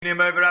We are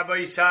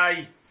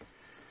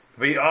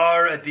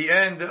at the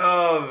end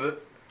of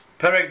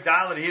Perek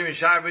Dalet here in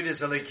Sha'ar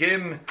B'Yidus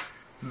Elikim.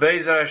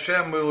 Be'ezras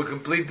Hashem, we will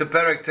complete the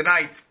Perek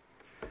tonight.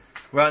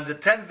 We're on the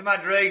 10th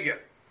Madrega.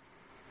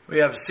 We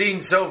have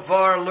seen so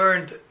far,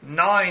 learned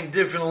 9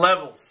 different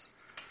levels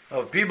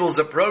of people's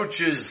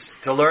approaches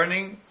to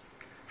learning,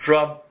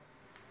 from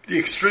the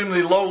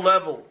extremely low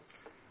level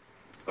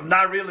of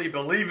not really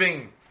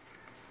believing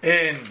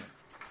in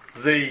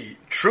the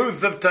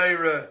truth of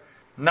Torah,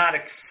 not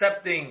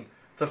accepting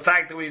the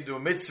fact that we do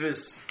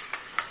mitzvahs,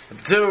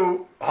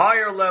 to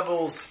higher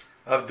levels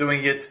of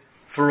doing it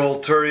for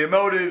ulterior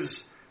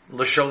motives,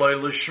 l'shaloi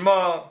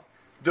l'shma,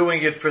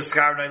 doing it for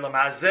schar ne'elam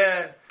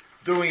hazeh,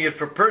 doing it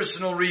for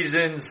personal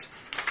reasons,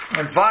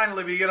 and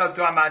finally we get up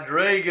to a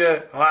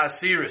Madrega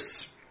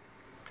Ha'asiris.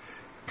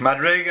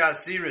 Madrega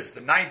Ha'asiris,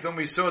 the 9th one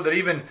we saw that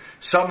even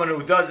someone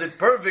who does it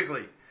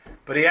perfectly,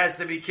 but he has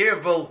to be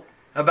careful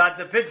about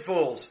the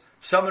pitfalls.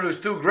 Someone who's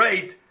too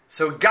great,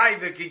 so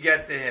Gaiva can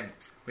get to him.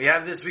 We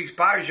have this week's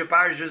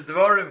Parashas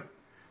Devarim,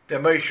 the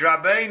Moshe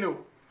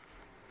Rabbeinu,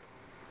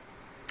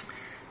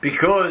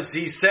 because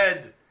he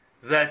said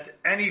that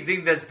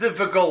anything that's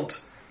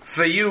difficult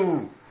for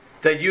you,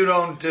 that you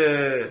don't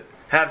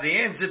have the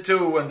answer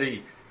to, and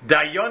the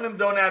Dayanim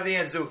don't have the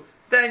answer to,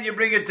 then you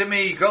bring it to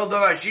me. Kol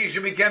davar she'isha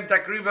mikem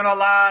takrivan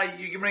alai,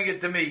 you can bring it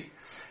to me.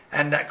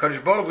 And that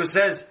Kodesh Baruch Hu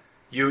says,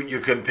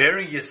 you're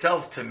comparing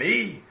yourself to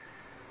me?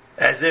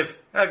 As if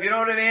you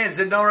don't have an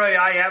answer, don't worry,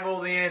 I have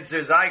all the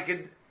answers. I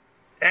can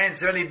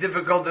answer any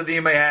difficulty that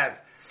you may have.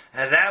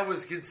 And that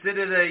was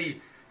considered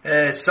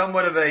a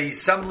somewhat of a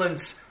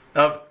semblance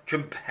of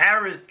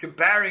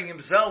comparing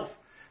himself,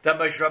 that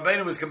Moshe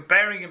Rabbeinu was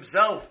comparing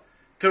himself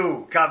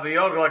to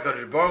Kaviyot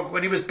HaKadosh Baruch Hu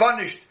when he was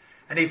punished,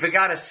 and he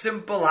forgot a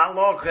simple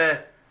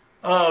halacha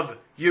of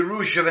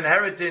Yerush, of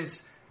inheritance,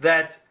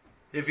 that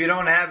if you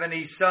don't have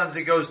any sons,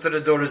 it goes to the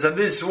daughters. And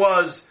this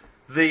was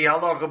the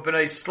halacha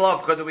b'nei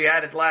Slavcha that we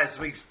had at last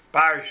week's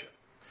parsha.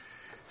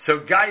 So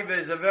Gaiva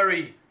is a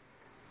very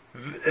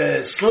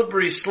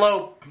slippery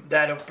slope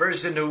that a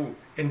person who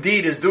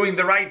indeed is doing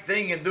the right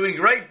thing and doing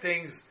great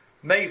things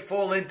may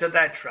fall into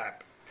that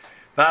trap.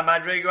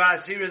 Madrega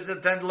Ha'asiris, the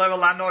 10th level,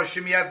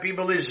 Anoshim, you have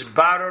people is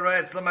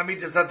barora etzlam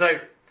amitas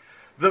haTorah.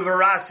 The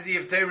veracity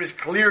of Torah is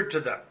clear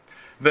to them.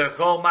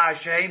 V'chol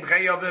ma'asheim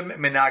chayovim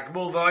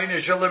minakbul v'oina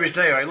shalom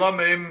b'shnei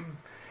olamim,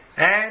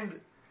 and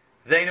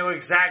they know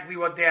exactly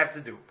what they have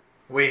to do.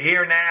 We're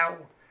here now,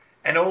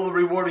 and all the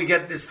reward we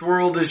get in this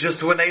world is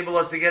just to enable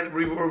us to get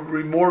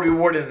more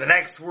reward in the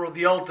next world,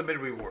 the ultimate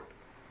reward.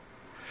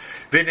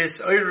 And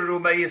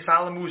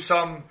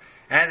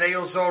they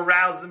also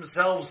arouse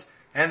themselves,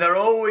 and they're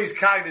always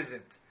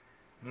cognizant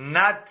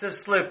not to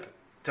slip,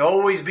 to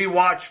always be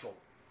watchful,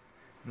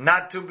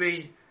 not to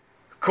be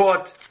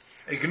caught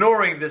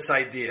ignoring this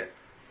idea,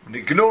 and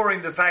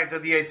ignoring the fact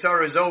that the Yetzer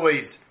Hara is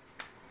always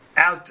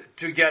out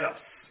to get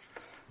us.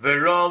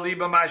 And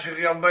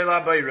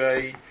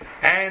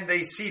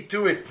they see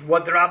to it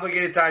what they're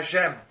obligated to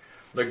Hashem.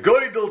 The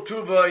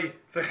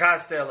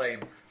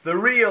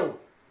real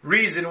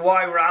reason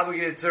why we're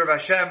obligated to serve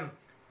Hashem,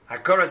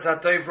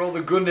 for all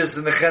the goodness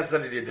and the chesed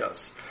that He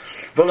does.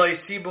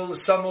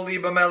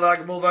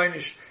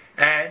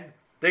 And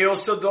they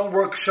also don't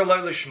work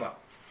shaloi l'shma.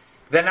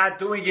 They're not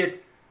doing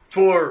it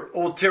for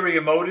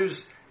ulterior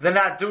motives. They're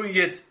not doing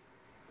it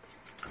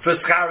for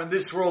schar in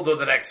this world or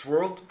the next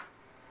world.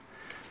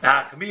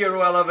 They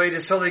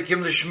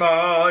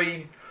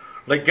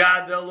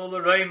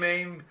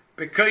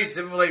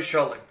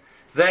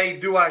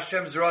do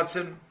Hashem's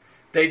ratzon.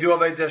 They do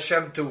Avodas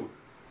Hashem to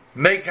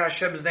make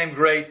Hashem's name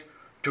great,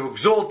 to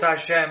exalt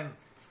Hashem,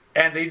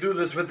 and they do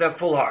this with their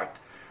full heart.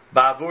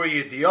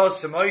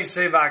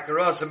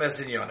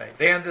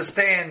 They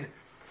understand,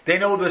 they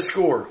know the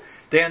score.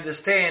 They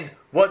understand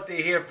what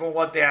they're here for,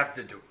 what they have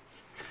to do.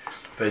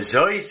 And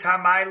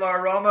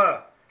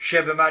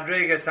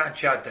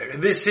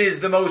this is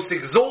the most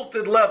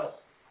exalted level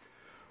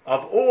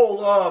of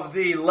all of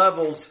the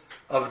levels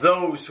of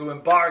those who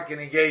embark and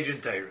engage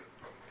in Torah.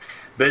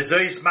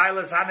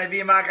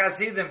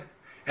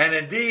 And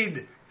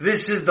indeed,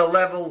 this is the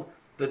level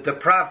that the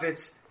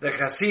prophets, the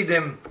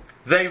Chasidim,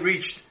 they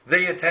reached,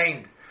 they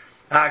attained.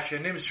 They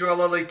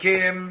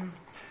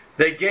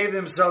gave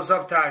themselves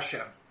up to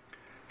Hashem.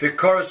 The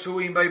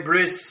Korsuim by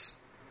bris,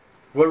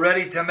 were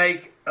ready to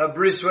make a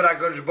bris with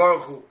HaKadosh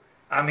Baruch Hu.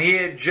 I'm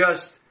here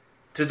just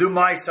to do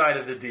my side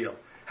of the deal.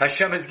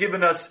 Hashem has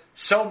given us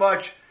so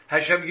much.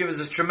 Hashem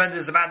gives us a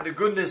tremendous amount of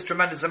goodness,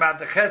 tremendous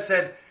amount of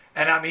chesed,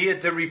 and I'm here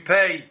to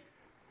repay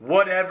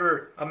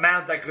whatever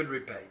amount I could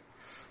repay.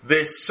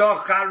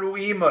 V'socharu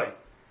imay.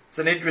 It's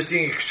an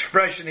interesting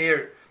expression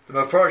here. The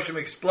Mefarshim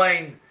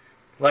explained,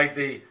 like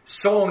the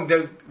song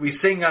that we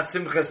sing on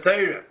Simchas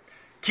Torah,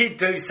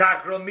 Kitoi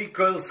Sachra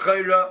Mikol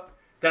Schayra,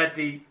 that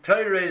the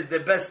Torah is the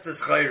best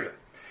schayra.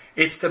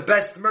 It's the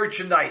best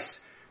merchandise.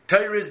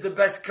 Torah is the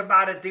best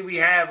commodity we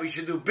have. We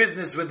should do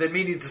business with it,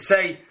 meaning to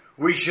say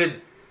we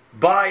should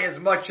buy as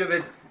much of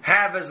it,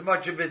 have as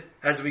much of it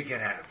as we can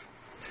have.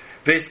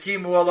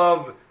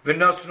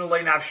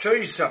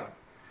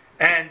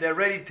 and they're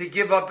ready to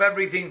give up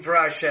everything for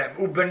Hashem.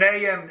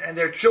 U'bneihem, and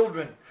their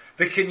children.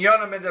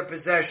 V'kinyonim, and their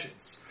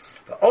possessions.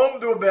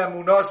 V'omdu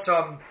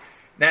be'emunasam,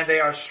 and they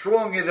are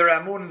strong in their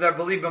amun and their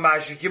belief in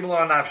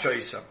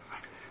Hashem.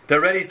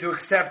 They're ready to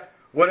accept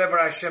whatever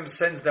Hashem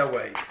sends their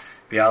way.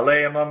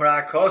 V'aleim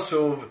amra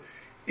kosuv,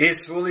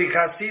 isvuli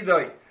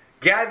chasidoi.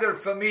 Gather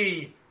for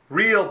me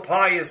real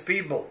pious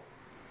people.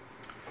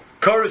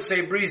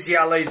 Korusei brisi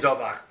alei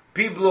zovach.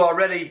 People who are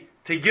ready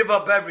to give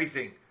up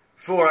everything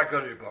for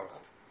HaKadosh Baruch Hu.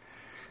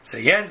 So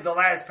he ends the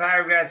last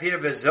paragraph here,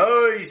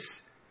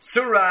 V'zois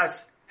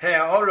suras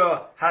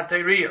he'ora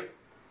hateiriyah.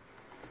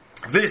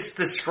 This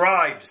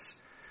describes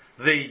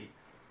the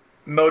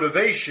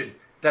motivation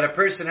that a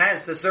person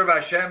has to serve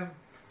Hashem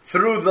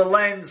through the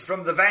lens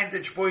from the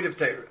vantage point of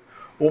Torah.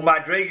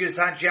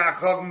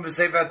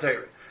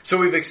 So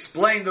we've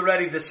explained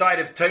already the side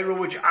of Torah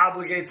which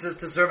obligates us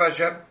to serve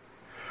Hashem.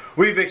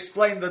 We've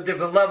explained the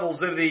different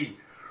levels of the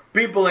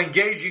people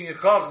engaging in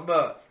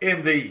Chochmah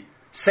in the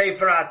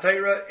Sefer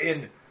HaTorah,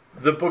 in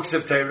the books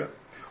of Torah.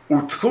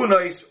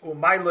 Utchunos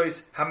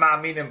u'mailos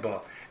hama'aminim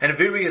ba. And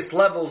various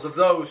levels of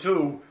those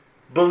who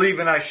believe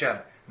in Hashem.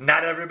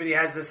 Not everybody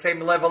has the same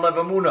level of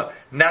Emunah.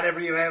 Not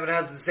everybody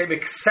has the same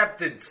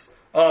acceptance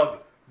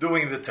of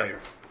doing the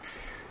Torah.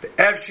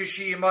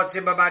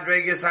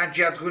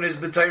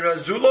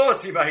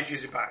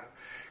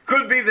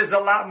 Could be there's a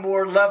lot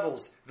more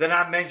levels than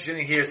I'm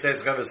mentioning here,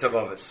 says Chavis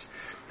Savavis.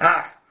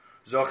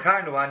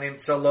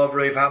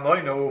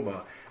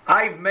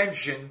 I've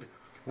mentioned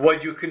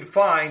what you can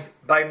find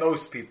by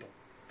most people.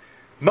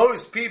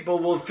 Most people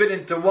will fit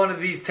into one of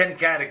these 10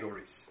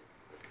 categories.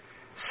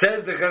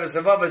 Says the Chavis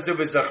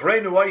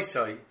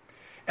Savavis,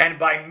 and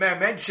by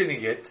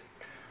mentioning it,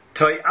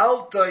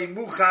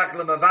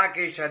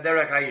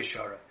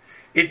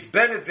 its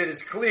benefit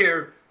is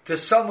clear to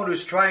someone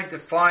who's trying to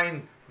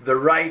find the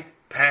right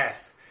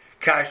path.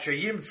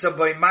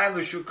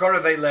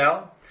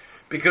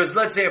 Because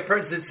let's say a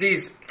person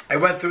sees, I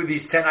went through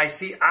these 10, I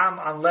see I'm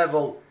on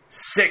level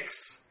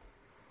 6.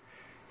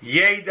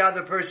 The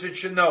other person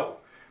should know.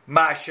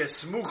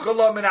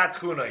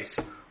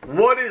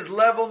 What is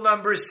level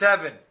number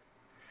 7?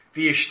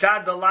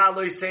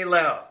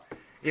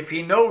 If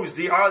he knows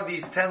there are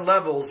these 10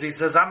 levels, he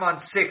says, I'm on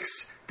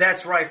 6.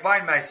 That's where I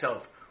find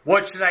myself.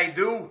 What should I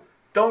do?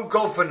 Don't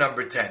go for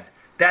number 10.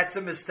 That's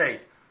a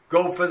mistake.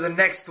 Go for the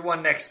next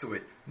one next to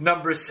it.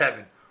 Number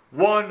 7.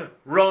 One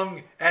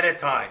rung at a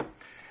time.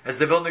 As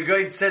the Vilna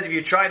Gaon says, if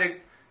you try to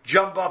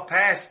jump up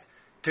past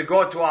to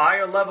go to a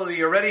higher level that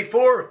you're ready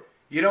for,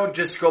 you don't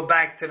just go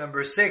back to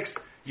number 6.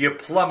 You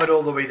plummet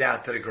all the way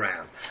down to the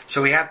ground.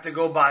 So we have to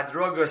go by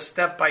droga,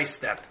 step by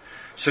step.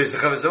 So the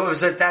Chavis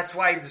says that's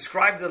why he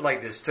described it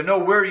like this, to know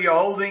where you're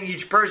holding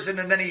each person,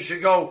 and then he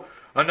should go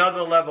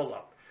another level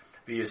up.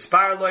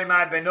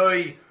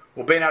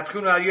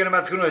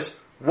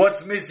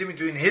 What's missing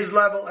between his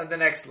level and the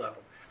next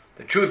level?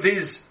 The truth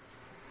is,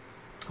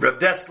 Rav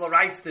Dessler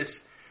writes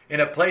this in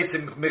a place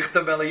in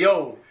Michtav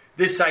Eliyahu,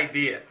 this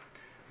idea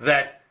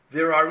that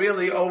there are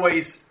really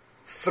always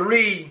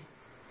 3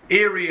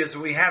 areas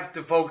we have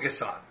to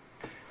focus on.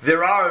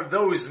 There are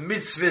those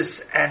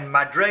mitzvahs and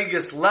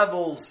madregas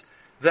levels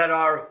that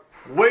are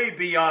way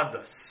beyond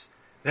us.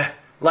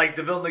 Like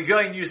the Vilna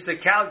Gaon used to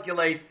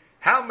calculate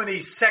how many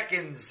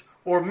seconds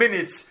or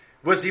minutes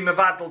was he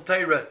mevatel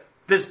Torah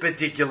this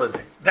particular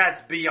day.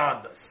 That's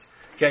beyond us.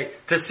 Okay,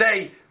 to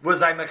say,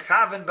 was I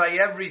mechaven by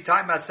every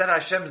time I said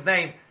Hashem's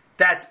name,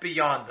 that's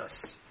beyond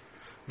us.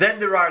 Then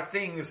there are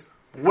things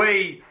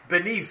way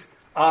beneath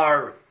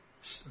our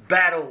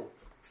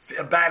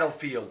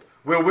battlefield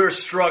where we're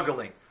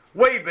struggling.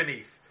 Way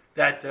beneath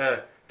that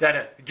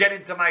get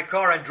into my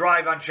car and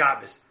drive on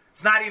Shabbos.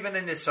 It's not even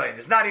a nisayon.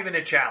 It's not even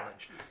a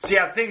challenge. So you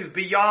have things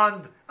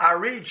beyond our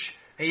reach,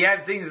 and you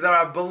have things that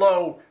are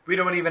below. We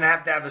don't even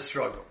have to have a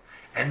struggle.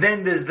 And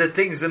then there's the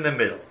things in the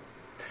middle.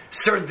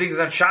 Certain things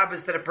on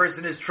Shabbos that a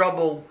person is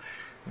trouble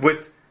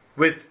with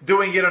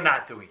doing it or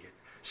not doing it.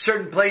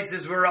 Certain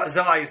places where his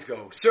eyes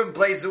go. Certain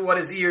places what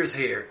his ears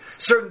hear.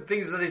 Certain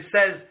things that he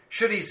says,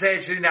 should he say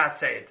it, should he not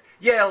say it?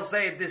 Yeah, he'll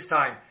say it this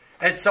time.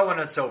 And so on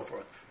and so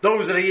forth.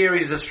 Those are the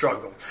areas of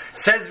struggle.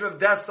 Says Rav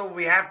Dessler, what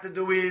we have to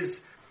do is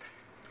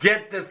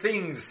get the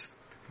things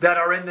that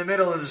are in the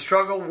middle of the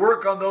struggle,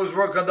 work on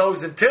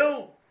those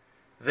until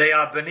they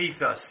are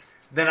beneath us.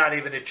 They're not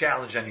even a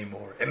challenge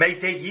anymore. It may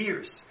take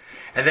years.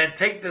 And then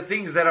take the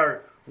things that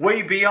are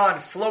way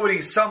beyond,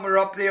 floating somewhere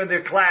up there in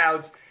the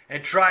clouds,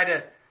 and try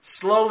to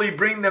slowly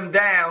bring them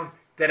down,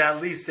 that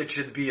at least it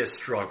should be a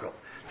struggle.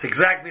 It's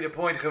exactly the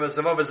point Chavis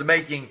Savav is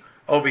making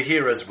over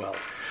here as well.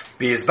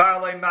 Again,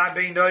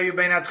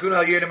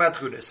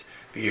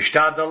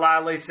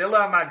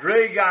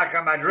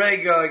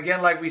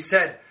 like we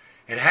said,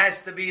 it has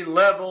to be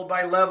level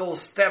by level,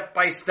 step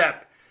by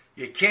step.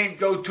 You can't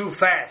go too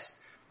fast.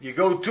 You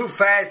go too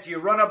fast, you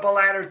run up a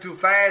ladder too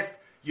fast,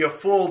 you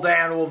fall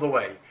down all the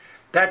way.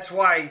 That's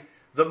why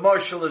the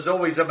marshal is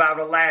always about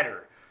a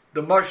ladder.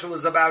 The marshal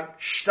is about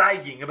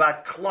steiging,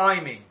 about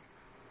climbing.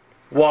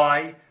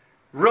 Why?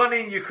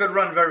 Running, you could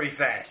run very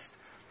fast.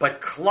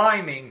 But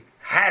climbing,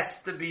 has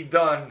to be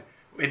done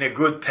in a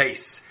good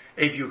pace.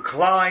 If you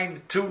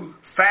climb too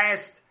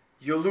fast,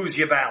 you lose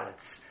your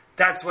balance.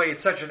 That's why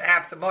it's such an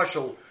apt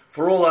mashal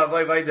for all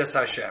avodas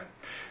Hashem.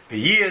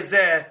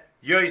 V'yizeh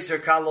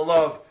yoser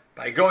kalalov,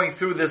 by going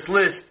through this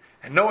list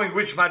and knowing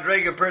which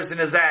madrega person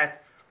is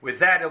at, with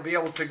that he'll be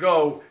able to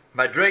go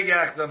madrega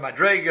after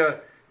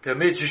madrega to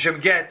mitzvah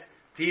get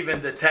to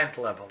even the 10th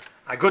level.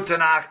 A gute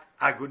Nacht,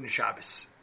 a guten Shabbos.